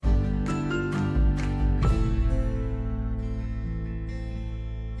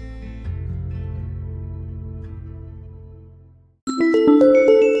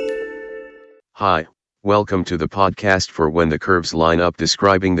Hi, welcome to the podcast for When the Curves Line Up,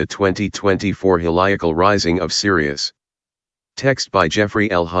 describing the 2024 heliacal rising of Sirius. Text by Jeffrey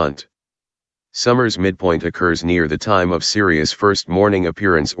L. Hunt. Summer's midpoint occurs near the time of Sirius' first morning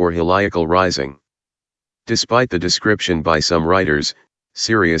appearance or heliacal rising. Despite the description by some writers,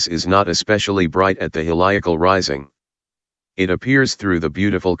 Sirius is not especially bright at the heliacal rising. It appears through the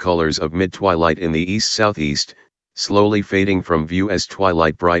beautiful colors of mid-twilight in the east-southeast, slowly fading from view as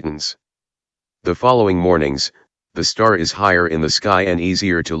twilight brightens. The following mornings, the star is higher in the sky and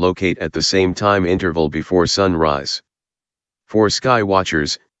easier to locate at the same time interval before sunrise. For sky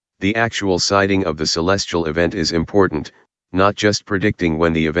watchers, the actual sighting of the celestial event is important, not just predicting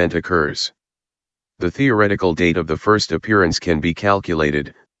when the event occurs. The theoretical date of the first appearance can be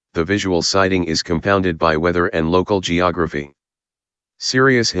calculated, the visual sighting is compounded by weather and local geography.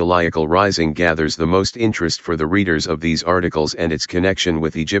 Sirius heliacal rising gathers the most interest for the readers of these articles and its connection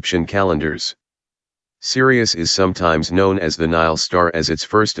with Egyptian calendars. Sirius is sometimes known as the Nile star, as its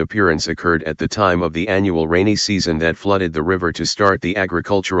first appearance occurred at the time of the annual rainy season that flooded the river to start the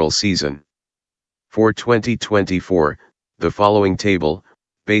agricultural season. For 2024, the following table,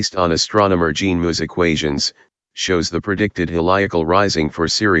 based on astronomer Jean Mu's equations, shows the predicted heliacal rising for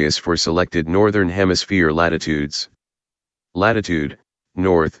Sirius for selected northern hemisphere latitudes. Latitude,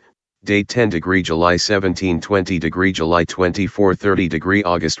 north, date 10 degree July 17 20 degree July 24 30 degree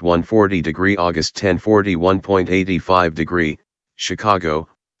August 1 40 degree August 10 41.85 degree, Chicago,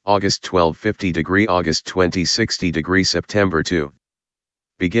 August 12 50 degree August 20 60 degree September 2.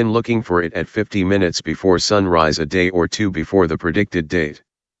 Begin looking for it at 50 minutes before sunrise, a day or two before the predicted date.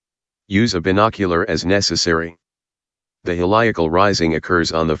 Use a binocular as necessary. The heliacal rising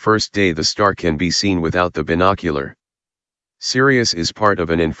occurs on the first day the star can be seen without the binocular. Sirius is part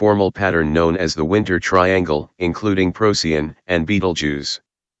of an informal pattern known as the Winter Triangle, including Procyon and Betelgeuse.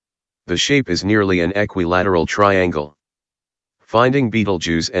 The shape is nearly an equilateral triangle. Finding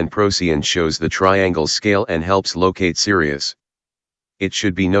Betelgeuse and Procyon shows the triangle's scale and helps locate Sirius. It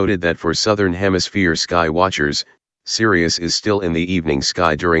should be noted that for southern hemisphere sky watchers, Sirius is still in the evening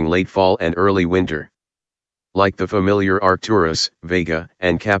sky during late fall and early winter. Like the familiar Arcturus, Vega,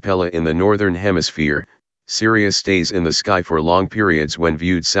 and Capella in the northern hemisphere, Sirius stays in the sky for long periods when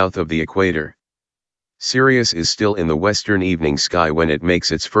viewed south of the equator. Sirius is still in the western evening sky when it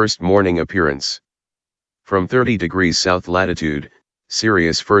makes its first morning appearance. From 30 degrees south latitude,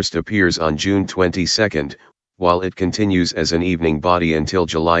 Sirius first appears on June 22, while it continues as an evening body until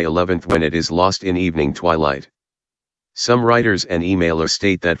July 11 when it is lost in evening twilight. Some writers and emailers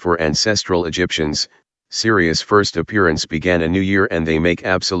state that for ancestral Egyptians, Sirius' first appearance began a new year and they make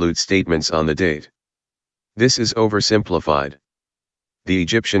absolute statements on the date. This is oversimplified. The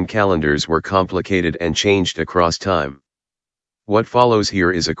Egyptian calendars were complicated and changed across time. What follows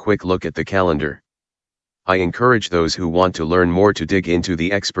here is a quick look at the calendar. I encourage those who want to learn more to dig into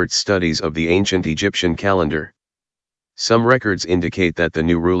the expert studies of the ancient Egyptian calendar. Some records indicate that the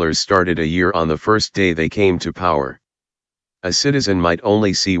new rulers started a year on the first day they came to power. A citizen might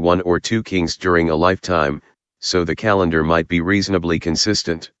only see one or two kings during a lifetime, so the calendar might be reasonably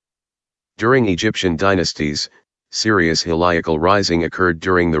consistent. During Egyptian dynasties, Sirius heliacal rising occurred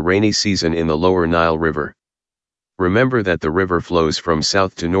during the rainy season in the lower Nile River. Remember that the river flows from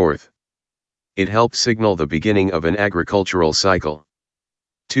south to north. It helped signal the beginning of an agricultural cycle.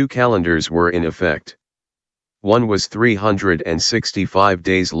 Two calendars were in effect. One was 365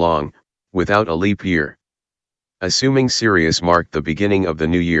 days long, without a leap year. Assuming Sirius marked the beginning of the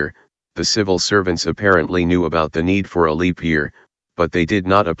new year, the civil servants apparently knew about the need for a leap year, but they did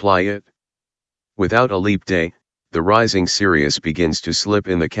not apply it. Without a leap day, the rising Sirius begins to slip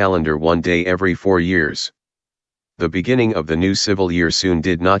in the calendar one day every 4 years. The beginning of the new civil year soon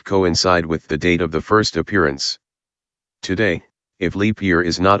did not coincide with the date of the first appearance. Today, if leap year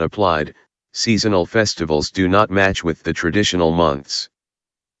is not applied, seasonal festivals do not match with the traditional months.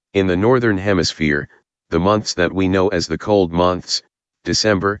 In the northern hemisphere, the months that we know as the cold months,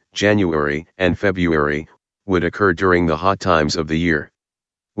 December, January, and February, would occur during the hot times of the year.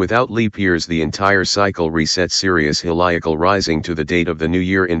 Without leap years, the entire cycle resets Sirius heliacal rising to the date of the new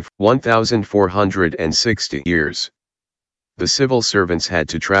year in 1460 years. The civil servants had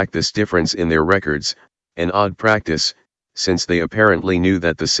to track this difference in their records, an odd practice, since they apparently knew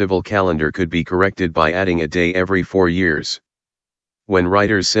that the civil calendar could be corrected by adding a day every 4 years. When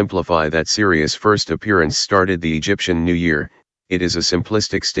writers simplify that Sirius' first appearance started the Egyptian New Year, it is a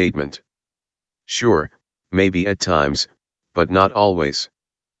simplistic statement. Sure, maybe at times, but not always.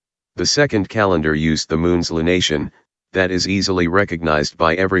 The second calendar used the moon's lunation, that is easily recognized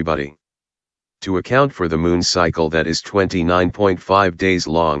by everybody. To account for the moon's cycle that is 29.5 days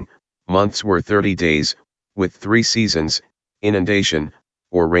long, Months were 30 days, with 3 seasons: inundation,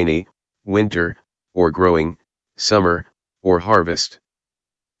 or rainy, winter, or growing, summer, or harvest.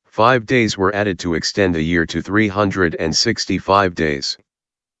 5 days were added to extend the year to 365 days.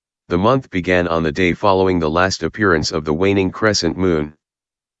 The month began on the day following the last appearance of the waning crescent moon.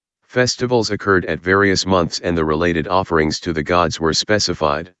 Festivals occurred at various months and the related offerings to the gods were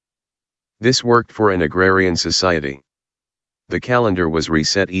specified. This worked for an agrarian society. The calendar was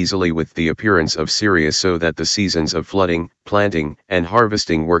reset easily with the appearance of Sirius so that the seasons of flooding, planting, and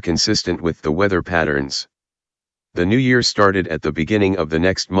harvesting were consistent with the weather patterns. The new year started at the beginning of the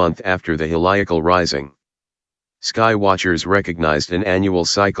next month after the heliacal rising. Sky watchers recognized an annual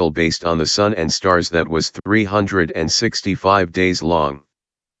cycle based on the sun and stars that was 365 days long.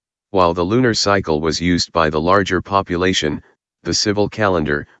 While the lunar cycle was used by the larger population, the civil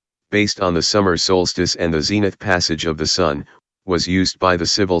calendar, based on the summer solstice and the zenith passage of the sun, was used by the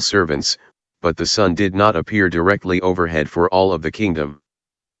civil servants, but the sun did not appear directly overhead for all of the kingdom.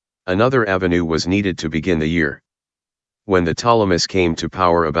 Another avenue was needed to begin the year. When the Ptolemies came to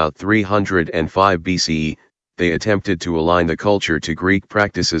power about 305 BCE, they attempted to align the culture to Greek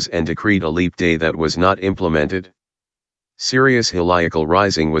practices and decreed a leap day that was not implemented. Sirius heliacal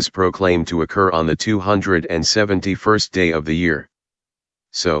rising was proclaimed to occur on the 271st day of the year.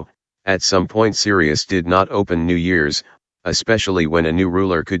 So, at some point Sirius did not open New Year's, especially when a new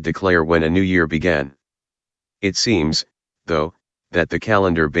ruler could declare when a new year began. It seems, though, that the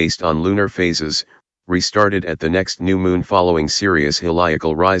calendar based on lunar phases, restarted at the next new moon following Sirius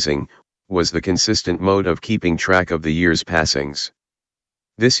heliacal rising, was the consistent mode of keeping track of the year's passings.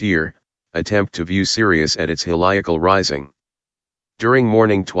 This year, attempt to view Sirius at its heliacal rising. During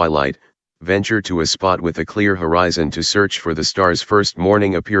morning twilight, venture to a spot with a clear horizon to search for the star's first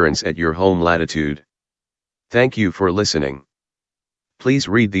morning appearance at your home latitude. Thank you for listening. Please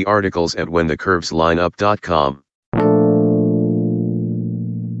read the articles at whenthecurveslineup.com.